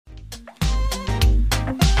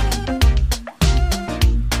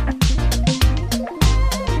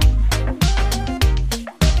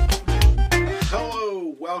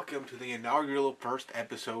to the inaugural first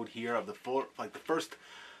episode here of the first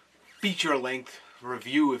feature-length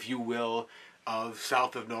review, if you will, of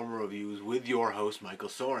South of Normal Reviews with your host Michael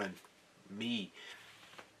Soren, me.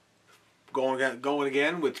 Going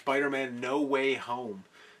again with Spider-Man No Way Home,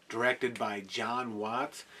 directed by Jon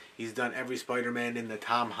Watts. He's done every Spider-Man in the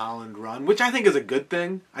Tom Holland run, which I think is a good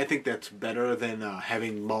thing. I think that's better than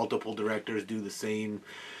having multiple directors do the same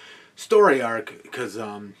story arc, because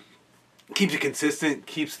keeps it consistent,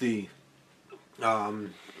 keeps it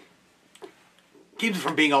from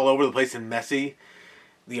being all over the place and messy.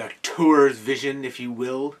 The auteur's vision, if you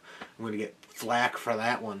will. I'm going to get flack for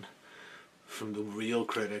that one from the real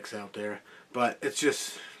critics out there. But it's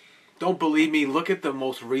just, don't believe me, look at the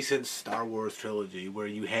most recent Star Wars trilogy where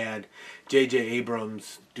you had J.J.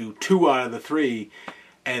 Abrams do 2 out of the 3,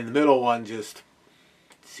 and the middle one just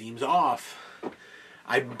seems off.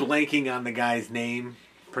 I'm blanking on the guy's name.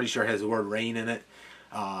 Pretty sure it has the word rain in it.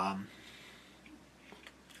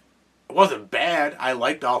 It wasn't bad. I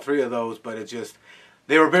liked all 3 of those, but it just,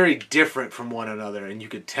 they were very different from one another, and you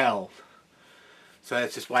could tell. So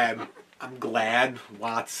that's just why I'm glad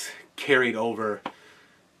Watts carried over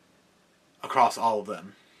across all of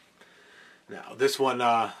them. Now, this one,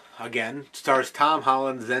 again, stars Tom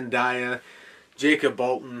Holland, Zendaya, Jacob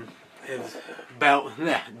Batalon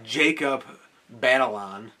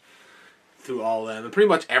through all of them. And pretty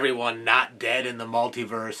much everyone not dead in the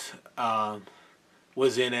multiverse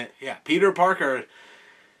was in it. Yeah, Peter Parker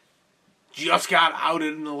just got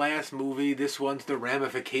outed in the last movie. This one's the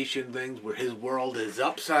ramification things where his world is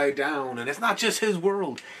upside down. And it's not just his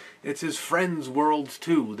world. It's his friends' worlds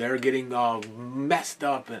too. They're getting messed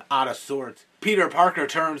up and out of sorts. Peter Parker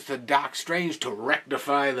turns to Doc Strange to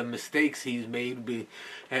rectify the mistakes he's made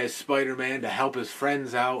as Spider-Man, to help his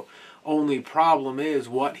friends out. Only problem is,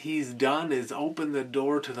 what he's done is open the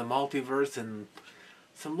door to the multiverse and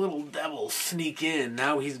some little devils sneak in.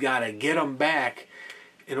 Now he's got to get them back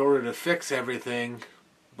in order to fix everything.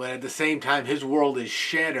 But at the same time, his world is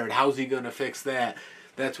shattered. How's he going to fix that?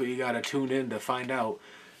 That's what you got to tune in to find out.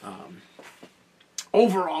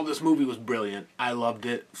 Overall, this movie was brilliant. I loved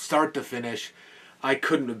it, start to finish. I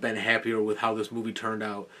couldn't have been happier with how this movie turned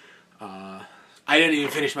out. I didn't even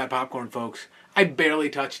finish my popcorn, folks. I barely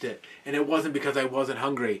touched it, and it wasn't because I wasn't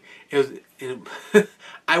hungry.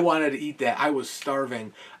 I wanted to eat that. I was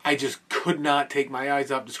starving. I just could not take my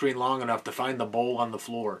eyes off the screen long enough to find the bowl on the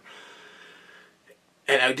floor.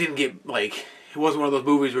 And I didn't get, it wasn't one of those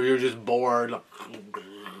movies where you're just bored.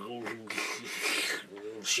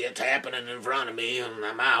 Shit's happening in front of me, and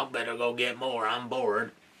I'm out. Better go get more. I'm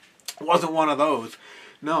bored. It wasn't one of those.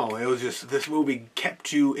 No, it was just, this movie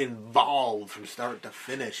kept you involved from start to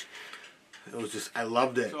finish. It was just, I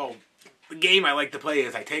loved it. So, the game I like to play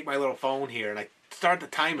is I take my little phone here and I start the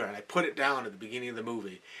timer and I put it down at the beginning of the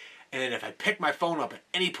movie. And then if I pick my phone up at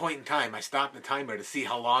any point in time, I stop the timer to see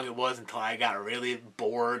how long it was until I got really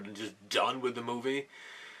bored and just done with the movie.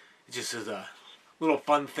 It just is a little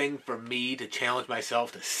fun thing for me to challenge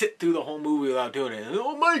myself to sit through the whole movie without doing it. And,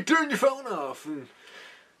 oh, Mike, turn your phone off. And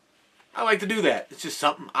I like to do that. It's just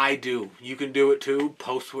something I do. You can do it too.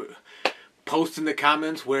 Post in the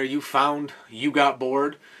comments where you found you got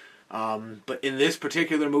bored. But in this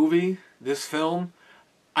particular movie, this film,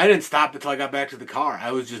 I didn't stop until I got back to the car.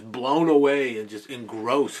 I was just blown away and just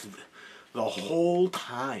engrossed the whole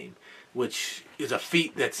time, which is a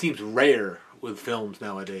feat that seems rare with films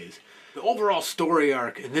nowadays. The overall story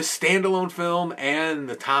arc in this standalone film and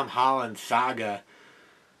the Tom Holland saga,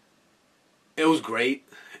 it was great.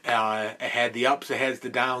 It had the ups, it has the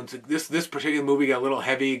downs. This particular movie got a little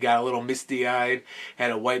heavy, got a little misty-eyed, had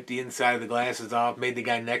to wipe the inside of the glasses off, made the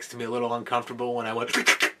guy next to me a little uncomfortable when I went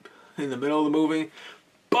in the middle of the movie.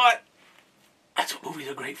 But that's what movies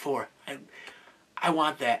are great for. I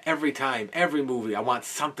want that every time, every movie. I want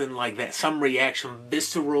something like that, some reaction,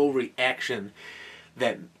 visceral reaction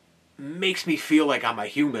that makes me feel like I'm a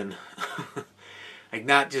human.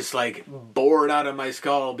 Not just bored out of my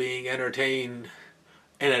skull being entertained.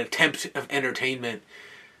 An attempt of entertainment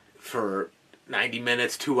for 90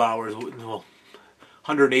 minutes, 2 hours,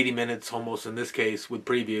 180 minutes almost in this case with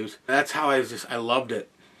previews. That's how I loved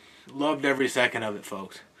it. Loved every second of it,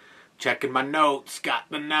 folks. Checking my notes,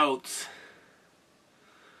 got the notes.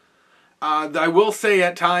 I will say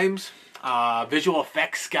at times, visual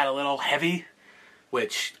effects got a little heavy,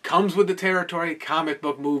 which comes with the territory. Comic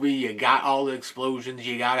book movie, you got all the explosions,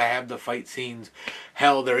 you gotta have the fight scenes.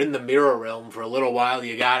 Hell, they're in the mirror realm for a little while,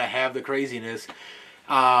 you gotta have the craziness.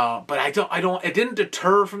 But it didn't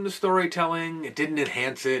deter from the storytelling, it didn't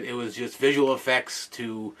enhance it, it was just visual effects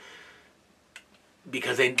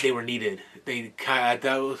because they were needed.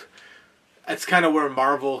 That's kind of where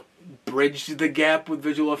Marvel bridged the gap with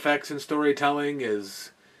visual effects and storytelling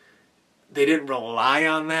is they didn't rely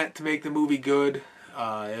on that to make the movie good.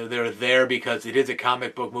 They're there because it is a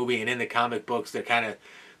comic book movie, and in the comic books, they're kind of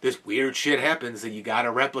this weird shit happens that you got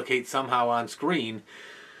to replicate somehow on screen.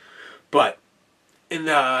 But it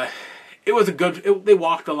was a good. They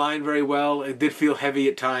walked the line very well. It did feel heavy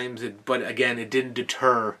at times, but again, it didn't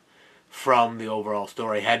deter from the overall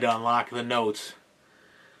story. Had to unlock the notes.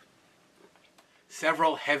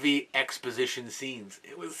 Several heavy exposition scenes.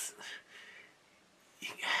 It was.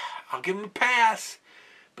 I'll give them a pass,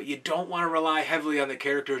 but you don't want to rely heavily on the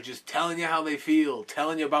characters just telling you how they feel,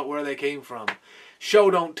 telling you about where they came from.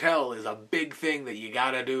 Show don't tell is a big thing that you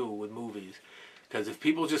gotta do with movies. Because if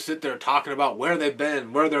people just sit there talking about where they've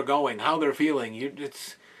been, where they're going, how they're feeling,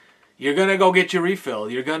 you're gonna go get your refill.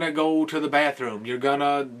 You're gonna go to the bathroom. You're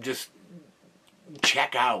gonna just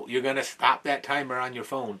check out. You're gonna stop that timer on your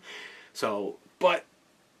phone. So, but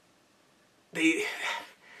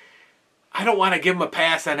I don't want to give them a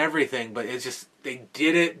pass on everything, but it's just they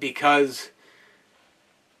did it because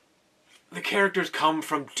the characters come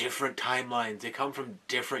from different timelines. They come from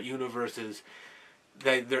different universes.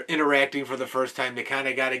 They're interacting for the first time. They kind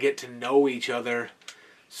of got to get to know each other.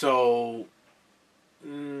 So,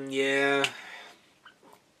 yeah.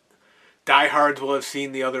 Diehards will have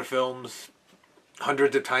seen the other films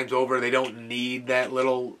hundreds of times over. They don't need that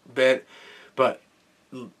little bit. But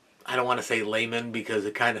I don't want to say layman because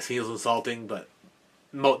it kind of feels insulting, but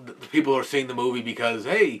the people are seeing the movie because,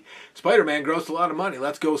 hey, Spider-Man grossed a lot of money.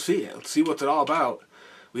 Let's go see it. Let's see what's it all about.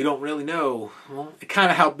 We don't really know. Well, it kind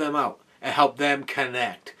of helped them out. It helped them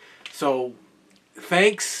connect. So,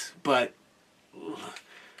 thanks, but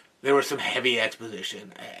there was some heavy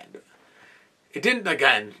exposition, and it didn't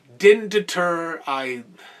deter. I'll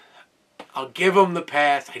give them the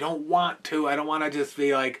pass. I don't want to. I don't want to just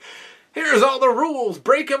be like, here's all the rules.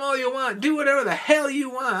 Break them all you want. Do whatever the hell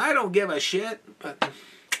you want. I don't give a shit. But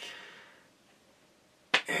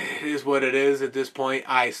it is what it is at this point.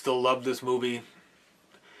 I still love this movie.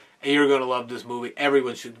 And you're going to love this movie.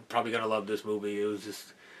 Everyone should probably going to love this movie. It was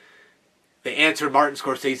just... They answered Martin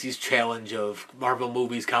Scorsese's challenge of Marvel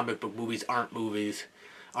movies, comic book movies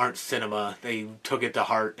aren't cinema. They took it to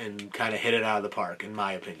heart and kind of hit it out of the park, in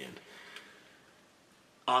my opinion.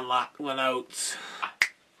 Unlock the notes.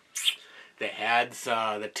 They had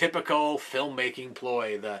the typical filmmaking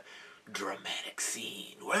ploy, the dramatic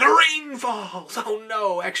scene where the rain falls. Oh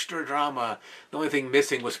no, extra drama. The only thing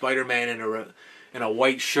missing was Spider-Man in a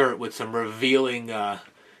white shirt with some revealing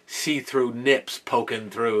see-through nips poking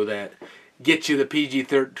through that get you the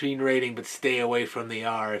PG-13 rating, but stay away from the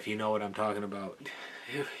R, if you know what I'm talking about.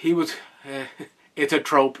 He was... it's a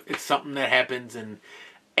trope. It's something that happens in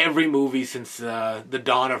every movie since the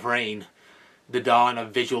dawn of rain. The dawn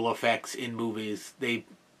of visual effects in movies. They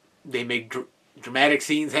make dramatic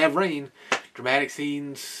scenes have rain. Dramatic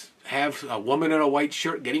scenes have a woman in a white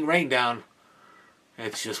shirt getting rained down.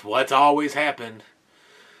 It's just what's always happened.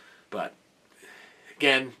 But,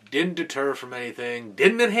 again, didn't deter from anything.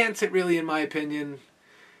 Didn't enhance it, really, in my opinion.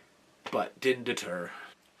 But didn't deter.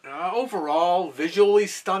 Overall, visually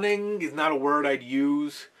stunning is not a word I'd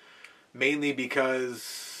use. Mainly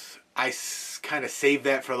because I kind of saved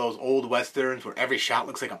that for those old westerns where every shot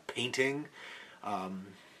looks like a painting.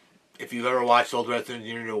 If you've ever watched old westerns,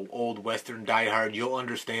 you're into old western Die Hard, you'll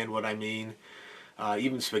understand what I mean.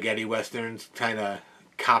 Even spaghetti westerns kind of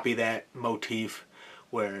copy that motif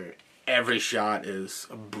where every shot is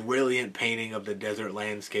a brilliant painting of the desert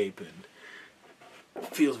landscape and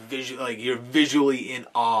feels like you're visually in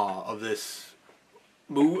awe of this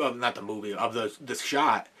this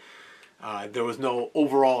shot. There was no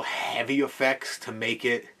overall heavy effects to make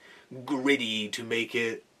it gritty, to make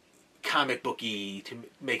it comic booky, to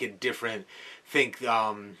make it different. Think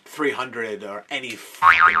 300 or any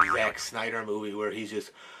fucking Zack Snyder movie where he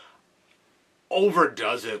just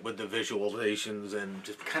overdoes it with the visualizations and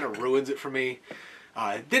just kind of ruins it for me.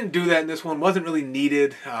 Didn't do that in this one. Wasn't really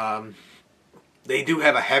needed. They do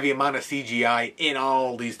have a heavy amount of CGI in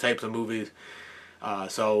all these types of movies.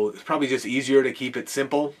 So it's probably just easier to keep it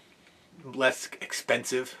simple. Less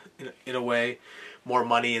expensive in a way. More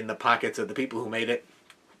money in the pockets of the people who made it.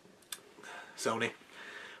 Sony.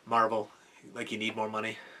 Marvel. Like you need more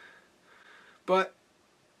money. But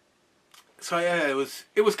so yeah, it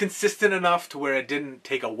was consistent enough to where it didn't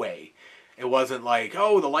take away. It wasn't like,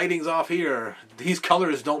 oh, the lighting's off here. These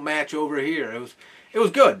colors don't match over here. It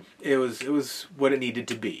was good. It was what it needed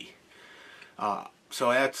to be.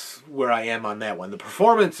 So that's where I am on that one. The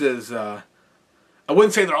performances, I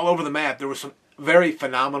wouldn't say they're all over the map. There were some very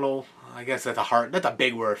phenomenal I guess that's a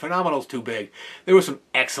big word. Phenomenal's too big. There were some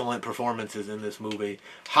excellent performances in this movie.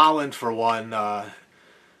 Holland, for one,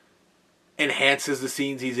 enhances the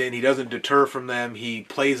scenes he's in. He doesn't deter from them. He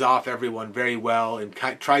plays off everyone very well and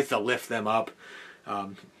tries to lift them up.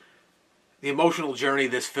 The emotional journey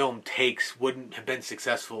this film takes wouldn't have been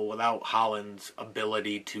successful without Holland's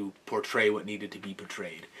ability to portray what needed to be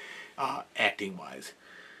portrayed, acting-wise.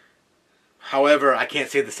 However, I can't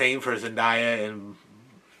say the same for Zendaya and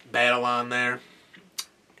Babylon there.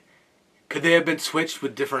 Could they have been switched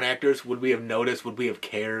with different actors? Would we have noticed? Would we have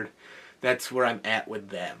cared? That's where I'm at with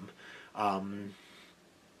them.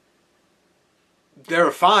 They're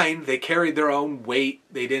fine. They carried their own weight.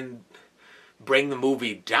 They didn't bring the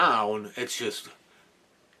movie down. It's just,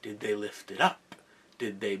 did they lift it up?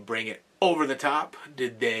 Did they bring it over the top?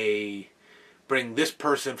 Did they bring this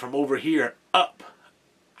person from over here up?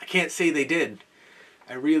 I can't say they did.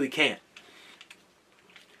 I really can't.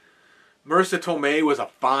 Marissa Tomei was a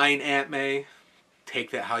fine Aunt May.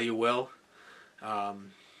 Take that how you will.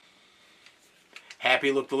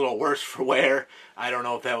 Happy looked a little worse for wear. I don't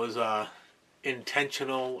know if that was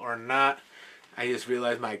intentional or not. I just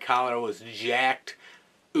realized my collar was jacked.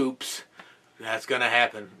 Oops. That's going to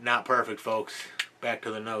happen. Not perfect, folks. Back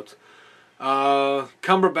to the notes.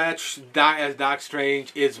 Cumberbatch as Doc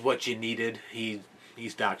Strange is what you needed. He's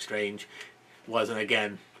Doc Strange. Wasn't,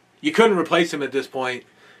 again. You couldn't replace him at this point.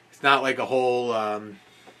 It's not like a whole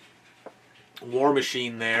war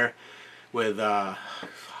machine there with, I'm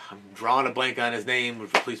drawing a blank on his name,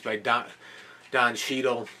 was replaced by Don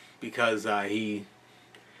Cheadle because he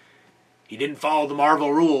didn't follow the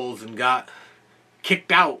Marvel rules and got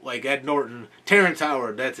kicked out like Ed Norton. Terrence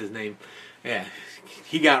Howard, that's his name. Yeah,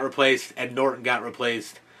 he got replaced. Ed Norton got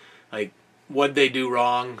replaced. Like, what'd they do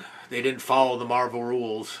wrong? They didn't follow the Marvel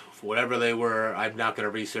rules. Whatever they were, I'm not going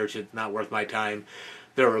to research it. It's not worth my time.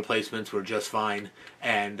 Their replacements were just fine.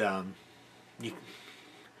 And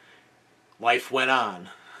life went on.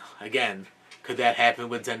 Again, could that happen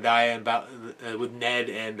with Zendaya and with Ned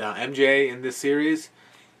and MJ in this series?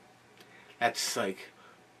 That's like,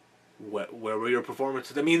 where were your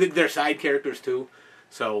performances? I mean, they're side characters too,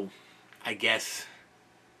 so I guess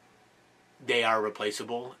they are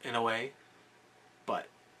replaceable in a way. But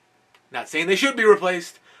not saying they should be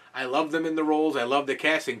replaced. I love them in the roles. I love the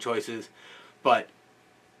casting choices, but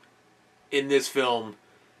in this film,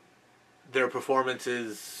 their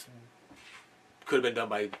performances could have been done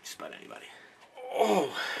by just about anybody.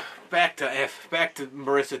 Oh, back to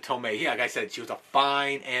Marissa Tomei. Yeah, like I said, she was a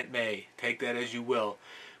fine Aunt May. Take that as you will.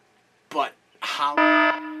 But how?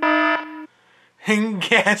 And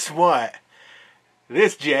guess what?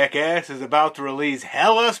 This jackass is about to release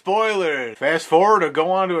hella spoilers. Fast forward or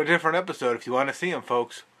go on to a different episode if you want to see them,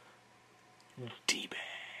 folks. D-bag.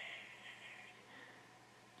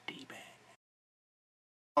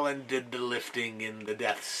 Holland did the lifting in the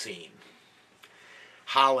death scene.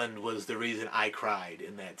 Holland was the reason I cried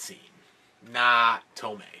in that scene, not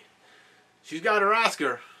Tomei. She's got her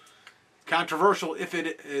Oscar. Controversial if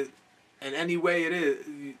it is, in any way it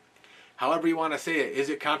is. However you want to say it. Is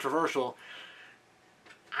it controversial?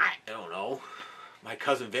 I don't know. My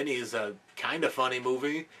Cousin Vinny is a kind of funny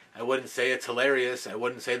movie. I wouldn't say it's hilarious. I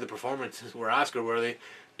wouldn't say the performances were Oscar worthy.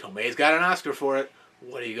 Tomei's got an Oscar for it.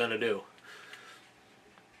 What are you going to do?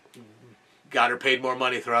 Got her paid more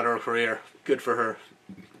money throughout her career. Good for her.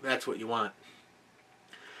 That's what you want.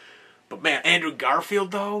 But man, Andrew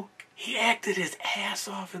Garfield though, he acted his ass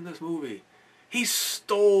off in this movie. He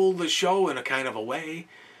stole the show in a kind of a way.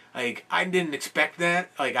 Like, I didn't expect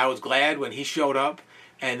that. Like, I was glad when he showed up,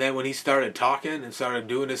 and then when he started talking and started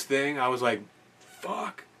doing his thing, I was like,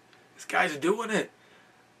 fuck, this guy's doing it.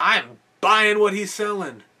 I'm buying what he's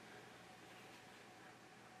selling.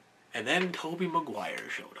 And then Tobey Maguire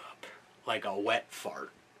showed up like a wet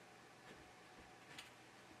fart.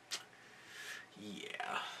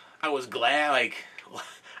 Yeah, I was glad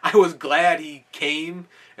he came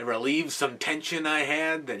and relieved some tension I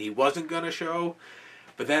had that he wasn't going to show.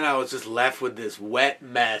 But then I was just left with this wet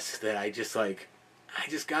mess that I just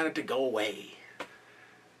got it to go away.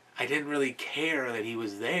 I didn't really care that he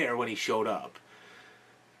was there when he showed up.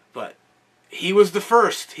 But he was the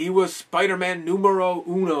first. He was Spider-Man numero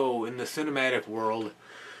uno in the cinematic world.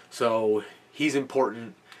 So he's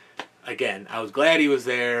important. Again, I was glad he was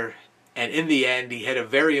there. And in the end, he had a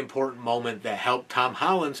very important moment that helped Tom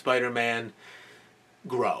Holland's Spider-Man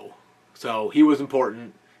grow. So he was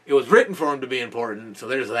important. It was written for him to be important, so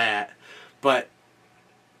there's that. But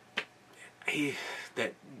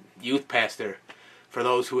that youth pastor, for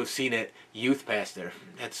those who have seen it, youth pastor,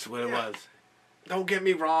 that's what it was. Don't get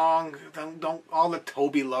me wrong. Don't all the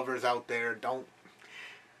Toby lovers out there, don't.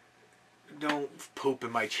 don't poop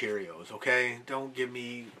in my Cheerios, okay? Don't give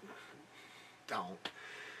me... Don't.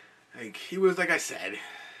 Like, he was, like I said,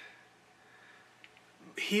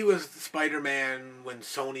 he was Spider-Man when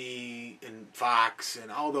Sony and Fox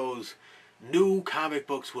and all those new comic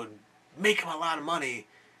books would make him a lot of money,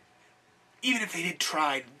 even if they did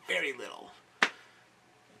try very little.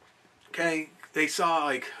 Okay? They saw,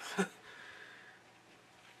 like...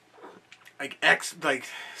 like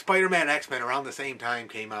Spider-Man X-Men around the same time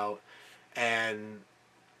came out, and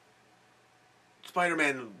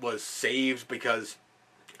Spider-Man was saved because,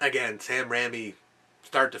 again, Sam Raimi,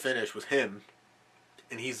 start to finish, was him,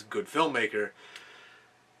 and he's a good filmmaker,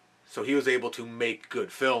 so he was able to make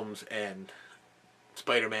good films, and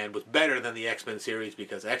Spider-Man was better than the X-Men series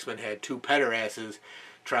because X-Men had two pederasses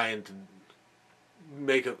trying to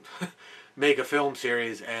make a film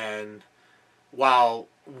series, and while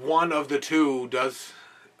one of the two does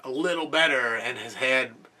a little better and has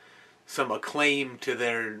had some acclaim to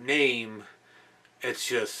their name, it's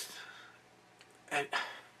just...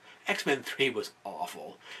 X-Men 3 was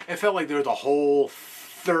awful. It felt like there was a whole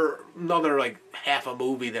another like half a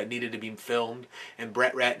movie that needed to be filmed, and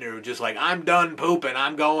Brett Ratner was just like, I'm done pooping,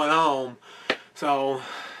 I'm going home. So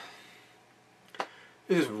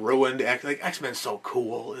it just ruined. Like, X-Men's so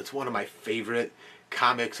cool. It's one of my favorite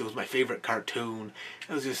comics. It was my favorite cartoon.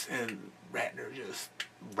 It was just, and Ratner just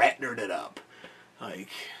Ratnered it up. Like,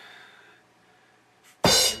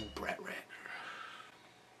 fucking Brett Ratner.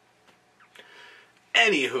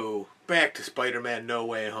 Anywho, back to Spider-Man No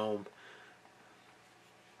Way Home.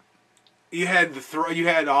 You had you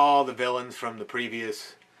had all the villains from the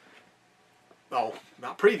previous, oh,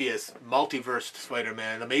 not previous, multiverse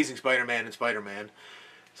Spider-Man, Amazing Spider-Man and Spider-Man.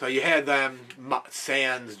 So you had them,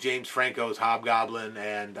 Sans, James Franco's Hobgoblin,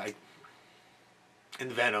 and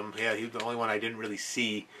Venom. Yeah, he was the only one I didn't really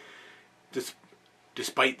see.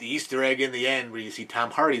 Despite the Easter egg in the end where you see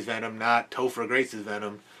Tom Hardy's Venom, not Topher Grace's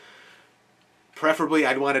Venom. Preferably,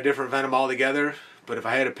 I'd want a different Venom altogether, but if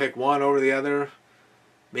I had to pick one over the other,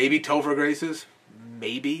 maybe Topher Grace's,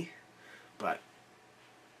 maybe, but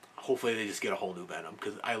hopefully they just get a whole new Venom,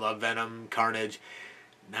 because I love Venom, Carnage.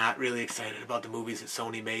 Not really excited about the movies that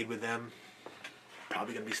Sony made with them.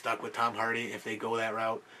 Probably going to be stuck with Tom Hardy if they go that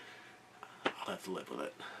route. I'll have to live with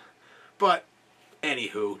it. But,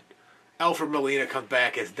 anywho, Alfred Molina comes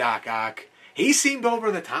back as Doc Ock. He seemed over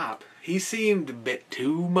the top. He seemed a bit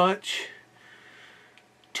too much.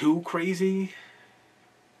 Too crazy.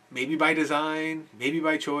 Maybe by design. Maybe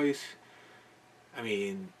by choice. I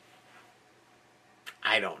mean,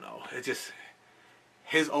 I don't know. It just...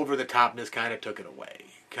 his over-the-topness kind of took it away.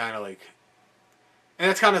 Kind of like... and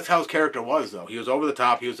that's kind of how his character was, though. He was over the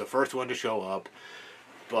top. He was the first one to show up.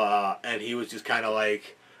 And he was just kind of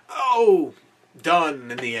like, oh, done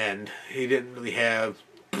in the end. He didn't really have...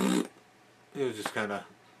 he was just kind of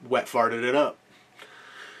wet-farted it up.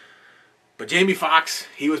 But Jamie Foxx,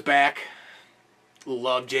 he was back.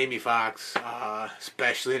 Love Jamie Foxx,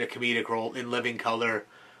 especially in a comedic role in Living Color.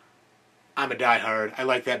 I'm a diehard. I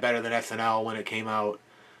like that better than SNL when it came out.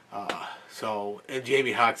 And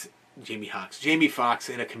Jamie Foxx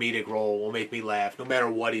in a comedic role will make me laugh no matter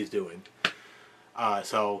what he's doing.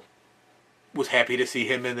 So was happy to see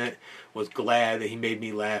him in it. Was glad that he made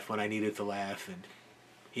me laugh when I needed to laugh, and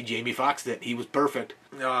he Jamie Foxxed it. He was perfect.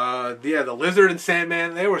 The Lizard and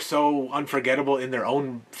Sandman, they were so unforgettable in their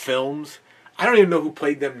own films. I don't even know who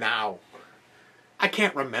played them now. I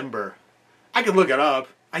can't remember. I could look it up.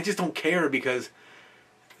 I just don't care because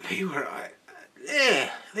they were... they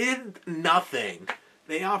did nothing.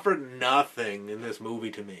 They offered nothing in this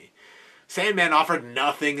movie to me. Sandman offered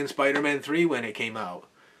nothing in Spider-Man 3 when it came out.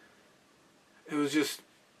 It was just...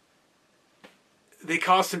 they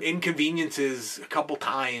caused some inconveniences a couple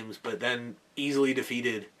times, but then easily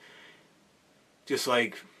defeated. Just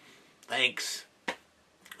like, thanks.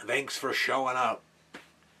 Thanks for showing up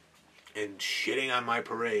and shitting on my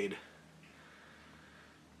parade.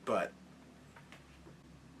 But,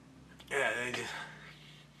 yeah,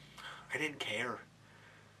 I didn't care.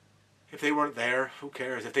 If they weren't there, who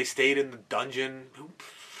cares? If they stayed in the dungeon,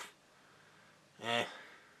 And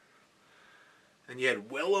you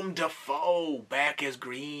had Willem Dafoe back as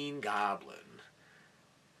Green Goblin.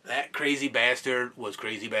 That crazy bastard was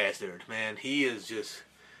crazy bastard. Man, he is just...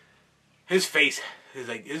 his face,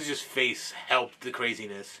 his face helped the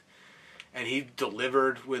craziness. And he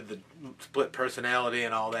delivered with the split personality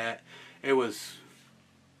and all that. He was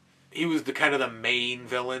the kind of the main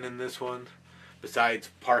villain in this one. Besides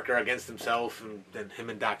Parker against himself and then him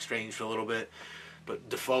and Doc Strange for a little bit. But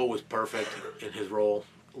Dafoe was perfect in his role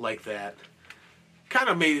like that. Kind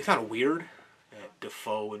of made it kind of weird that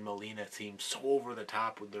Dafoe and Molina seem so over the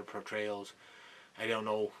top with their portrayals. I don't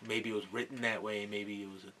know, maybe it was written that way, maybe it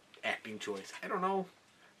was an acting choice. I don't know.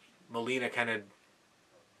 Molina kind of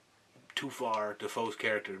too far. Dafoe's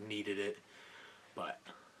character needed it. But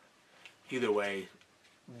either way,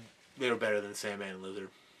 they were better than Sandman and Lizard.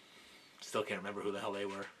 Still can't remember who the hell they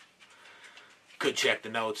were. Could check the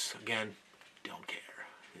notes. Again, don't care.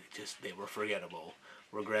 They were forgettable.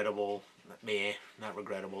 Regrettable. Meh, not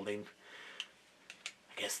regrettable. I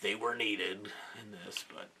guess they were needed in this,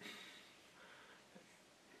 but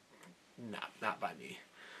not by me.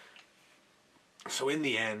 So in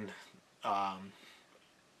the end,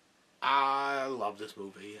 I love this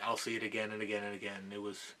movie. I'll see it again and again and again. It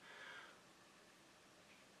was...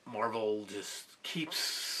 Marvel just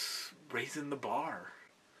keeps raising the bar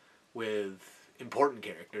with important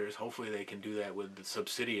characters. Hopefully they can do that with the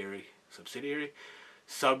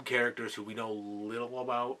sub-characters who we know little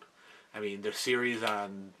about. I mean, their series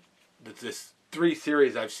on... This 3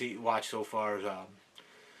 series I've watched so far is...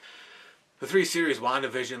 the 3 series,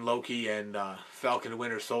 WandaVision, Loki, and Falcon and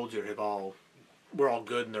Winter Soldier, were all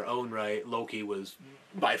good in their own right. Loki was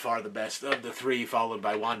by far the best of the 3, followed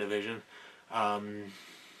by WandaVision.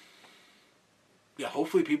 Yeah,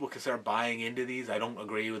 hopefully people can start buying into these. I don't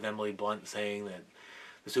agree with Emily Blunt saying that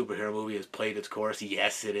the superhero movie has played its course.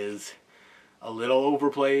 Yes, it is a little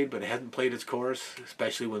overplayed, but it hasn't played its course,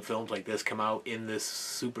 especially when films like this come out in this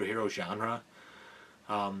superhero genre.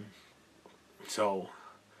 So...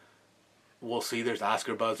 we'll see. There's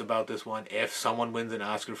Oscar buzz about this one. If someone wins an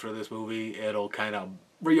Oscar for this movie, it'll kind of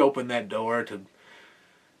reopen that door to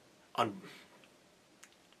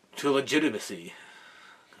legitimacy.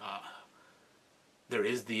 There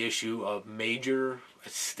is the issue of major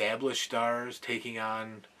established stars taking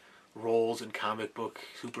on roles in comic book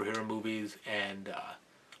superhero movies and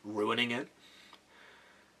ruining it.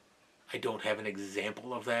 I don't have an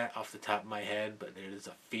example of that off the top of my head, but it is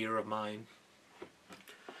a fear of mine.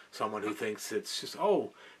 Someone who thinks it's just,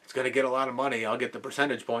 it's going to get a lot of money, I'll get the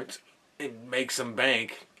percentage points and make some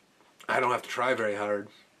bank. I don't have to try very hard.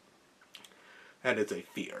 That is a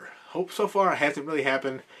fear. Hope so far it hasn't really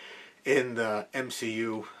happened in the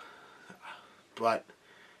MCU, but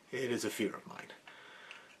it is a fear of mine.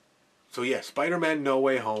 So yeah, Spider-Man No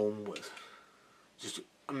Way Home was just an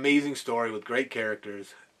amazing story with great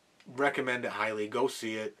characters. Recommend it highly. Go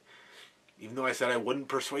see it. Even though I said I wouldn't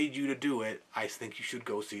persuade you to do it, I think you should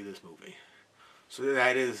go see this movie. So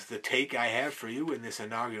that is the take I have for you in this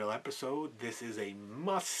inaugural episode. This is a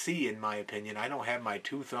must-see in my opinion. I don't have my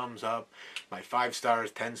 2 thumbs up, my 5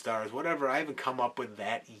 stars, 10 stars, whatever. I haven't come up with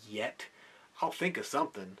that yet. I'll think of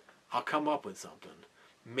something. I'll come up with something.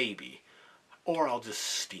 Maybe. Or I'll just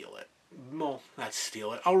steal it. Well, not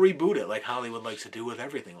steal it. I'll reboot it like Hollywood likes to do with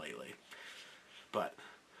everything lately. But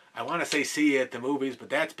I want to say see it at the movies, but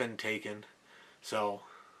that's been taken. So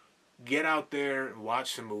get out there and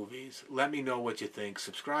watch some movies. Let me know what you think.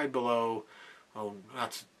 Subscribe below.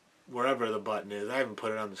 That's wherever the button is. I haven't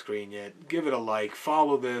put it on the screen yet. Give it a like.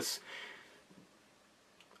 Follow this.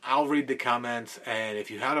 I'll read the comments. And if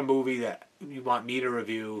you had a movie that you want me to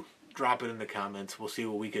review, drop it in the comments. We'll see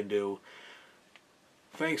what we can do.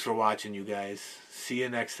 Thanks for watching, you guys. See you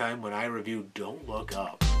next time when I review Don't Look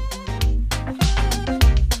Up.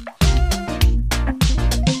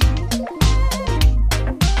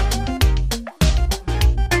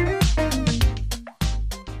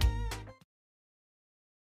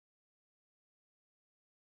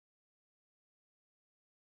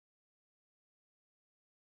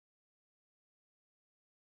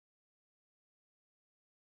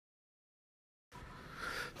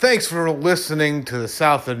 Thanks for listening to the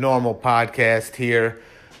South of Normal podcast here.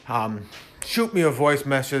 Shoot me a voice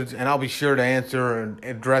message and I'll be sure to answer and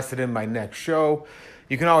address it in my next show.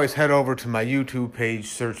 You can always head over to my YouTube page,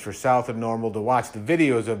 search for South of Normal to watch the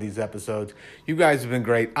videos of these episodes. You guys have been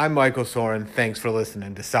great. I'm Michael Soren. Thanks for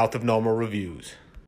listening to South of Normal Reviews.